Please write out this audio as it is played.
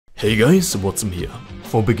Hey guys, Wadsm here.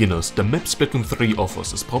 For beginners, the map Splatoon 3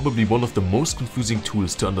 offers is probably one of the most confusing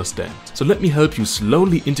tools to understand. So let me help you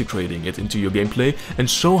slowly integrating it into your gameplay and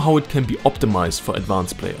show how it can be optimized for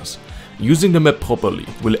advanced players. Using the map properly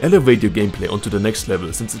will elevate your gameplay onto the next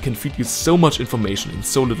level, since it can feed you so much information in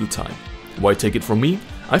so little time. Why take it from me?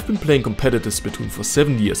 I've been playing competitive Splatoon for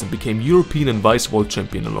 7 years and became European and Vice World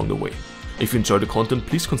Champion along the way. If you enjoy the content,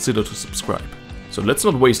 please consider to subscribe. So let's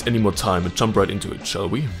not waste any more time and jump right into it, shall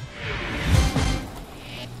we?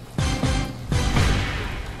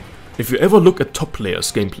 If you ever look at top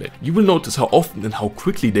players' gameplay, you will notice how often and how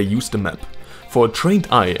quickly they use the map. For a trained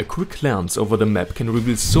eye, a quick glance over the map can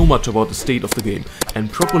reveal so much about the state of the game,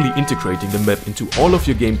 and properly integrating the map into all of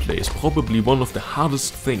your gameplay is probably one of the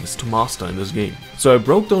hardest things to master in this game. So I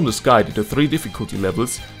broke down this guide into 3 difficulty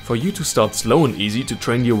levels for you to start slow and easy to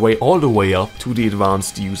train your way all the way up to the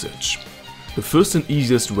advanced usage. The first and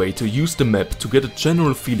easiest way to use the map to get a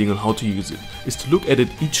general feeling on how to use it is to look at it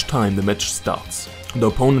each time the match starts. The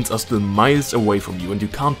opponents are still miles away from you and you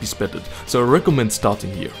can't be spotted, so I recommend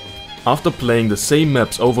starting here. After playing the same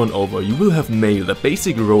maps over and over, you will have nailed a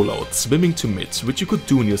basic rollout swimming to mid, which you could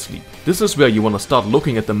do in your sleep. This is where you wanna start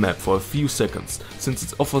looking at the map for a few seconds, since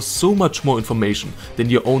it offers so much more information than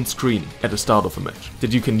your own screen at the start of a match,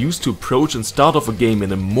 that you can use to approach and start off a game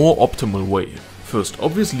in a more optimal way. First,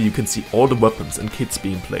 obviously you can see all the weapons and kits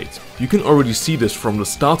being played. You can already see this from the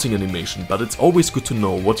starting animation, but it's always good to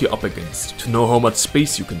know what you're up against, to know how much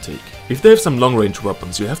space you can take. If they have some long range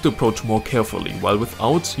weapons, you have to approach more carefully, while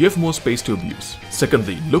without, you have more space to abuse.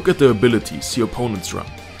 Secondly, look at the abilities your opponents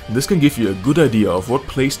run. This can give you a good idea of what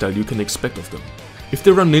playstyle you can expect of them. If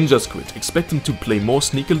they run Ninja Squid, expect them to play more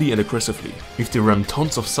sneakily and aggressively. If they run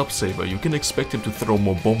tons of Sub-Saber, you can expect them to throw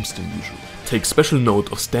more bombs than usual. Take special note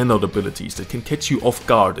of standout abilities that can catch you off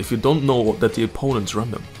guard if you don't know that the opponents run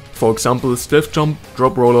them. For example, Stealth Jump,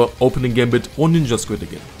 Drop Roller, Opening Gambit or Ninja Squid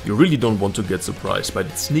again. You really don't want to get surprised by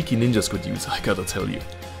that sneaky Ninja Squid use, I gotta tell you.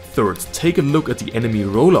 Third, take a look at the enemy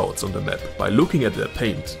rollouts on the map by looking at their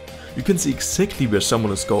paint. You can see exactly where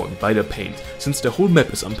someone is going by their paint, since the whole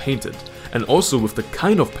map is unpainted. And also with the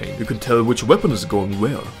kind of paint, you can tell which weapon is going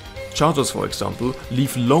where. Chargers, for example,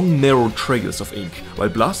 leave long narrow trails of ink, while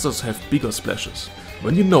blasters have bigger splashes.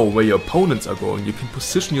 When you know where your opponents are going, you can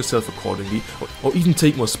position yourself accordingly, or even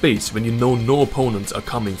take more space when you know no opponents are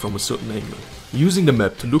coming from a certain angle. Using the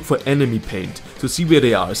map to look for enemy paint to see where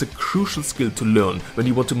they are is a crucial skill to learn when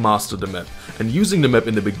you want to master the map, and using the map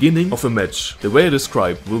in the beginning of a match, the way I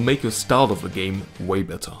described, will make your start of the game way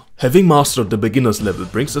better. Having mastered the beginner's level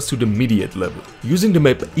brings us to the mediate level. Using the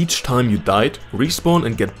map each time you died, respawn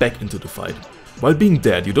and get back into the fight. While being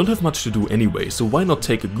dead, you don't have much to do anyway, so why not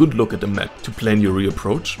take a good look at the map to plan your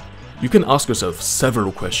reapproach? You can ask yourself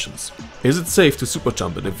several questions. Is it safe to super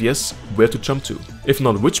jump, and if yes, where to jump to? If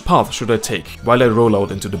not, which path should I take while I roll out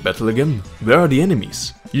into the battle again? Where are the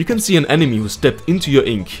enemies? You can see an enemy who stepped into your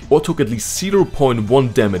ink or took at least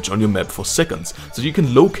 0.1 damage on your map for seconds, so you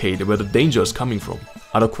can locate where the danger is coming from.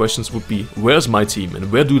 Other questions would be, where's my team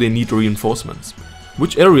and where do they need reinforcements?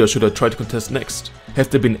 Which area should I try to contest next? Have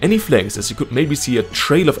there been any flanks, as you could maybe see a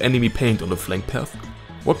trail of enemy paint on the flank path?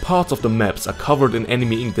 What parts of the maps are covered in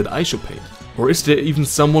enemy ink that I should paint? Or is there even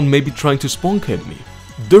someone maybe trying to spawn camp me?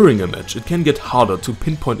 During a match, it can get harder to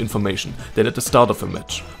pinpoint information than at the start of a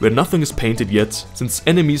match, where nothing is painted yet, since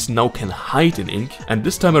enemies now can hide in ink, and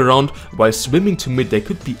this time around, while swimming to mid, there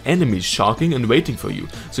could be enemies sharking and waiting for you,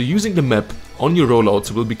 so using the map on your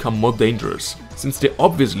rollouts will become more dangerous, since they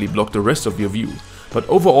obviously block the rest of your view. But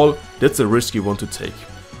overall, that's a risk you want to take.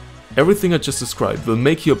 Everything I just described will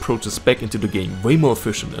make your approaches back into the game way more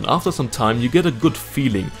efficient, and after some time you get a good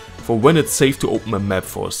feeling for when it's safe to open a map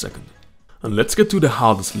for a second. And let's get to the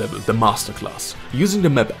hardest level, the Masterclass, using the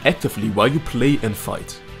map actively while you play and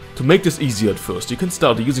fight. To make this easier at first, you can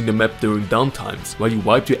start using the map during downtimes, while you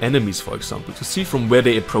wipe your enemies for example, to see from where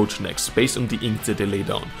they approach next based on the ink that they lay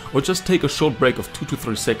down, or just take a short break of 2 to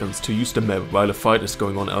 3 seconds to use the map while a fight is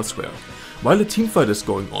going on elsewhere. While a teamfight is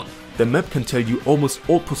going on, the map can tell you almost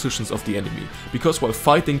all positions of the enemy, because while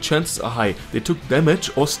fighting, chances are high they took damage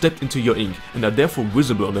or stepped into your ink and are therefore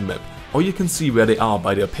visible on the map, or you can see where they are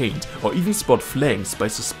by their paint, or even spot flanks by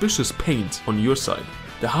suspicious paint on your side.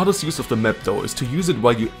 The hardest use of the map though is to use it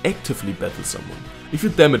while you actively battle someone. If you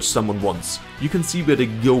damage someone once, you can see where they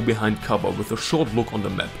go behind cover with a short look on the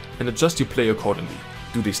map and adjust your play accordingly.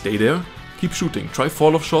 Do they stay there? Keep shooting, try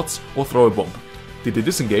fall-off shots or throw a bomb. Did they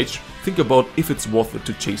disengage? Think about if it's worth it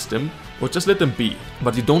to chase them, or just let them be.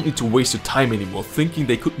 But you don't need to waste your time anymore thinking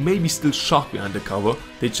they could maybe still shark behind the cover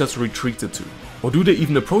they just retreated to. Or do they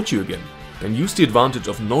even approach you again? Then use the advantage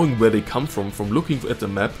of knowing where they come from looking at the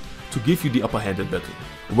map to give you the upper hand in battle.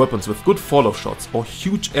 Weapons with good fall-off shots or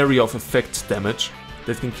huge area of effect damage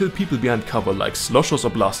that can kill people behind cover like Sloshers or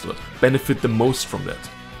Blaster benefit the most from that.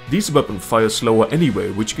 These weapons fire slower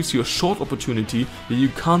anyway, which gives you a short opportunity that you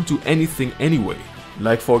can't do anything anyway.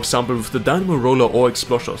 Like for example with the Dynamo Roller or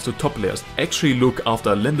Explosions, the top players actually look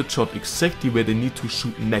after a landed shot exactly where they need to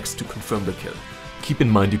shoot next to confirm the kill. Keep in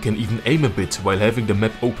mind you can even aim a bit while having the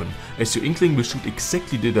map open, as your Inkling will shoot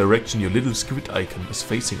exactly the direction your little squid icon is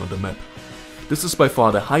facing on the map. This is by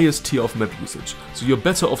far the highest tier of map usage, so you're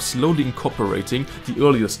better off slowly incorporating the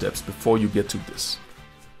earlier steps before you get to this.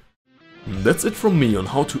 That's it from me on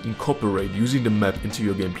how to incorporate using the map into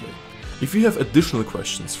your gameplay. If you have additional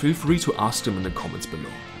questions, feel free to ask them in the comments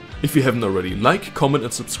below. If you haven't already, like, comment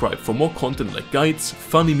and subscribe for more content like guides,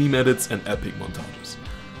 funny meme edits and epic montages.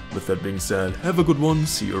 With that being said, have a good one,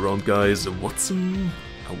 see you around guys, Wadsm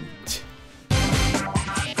out.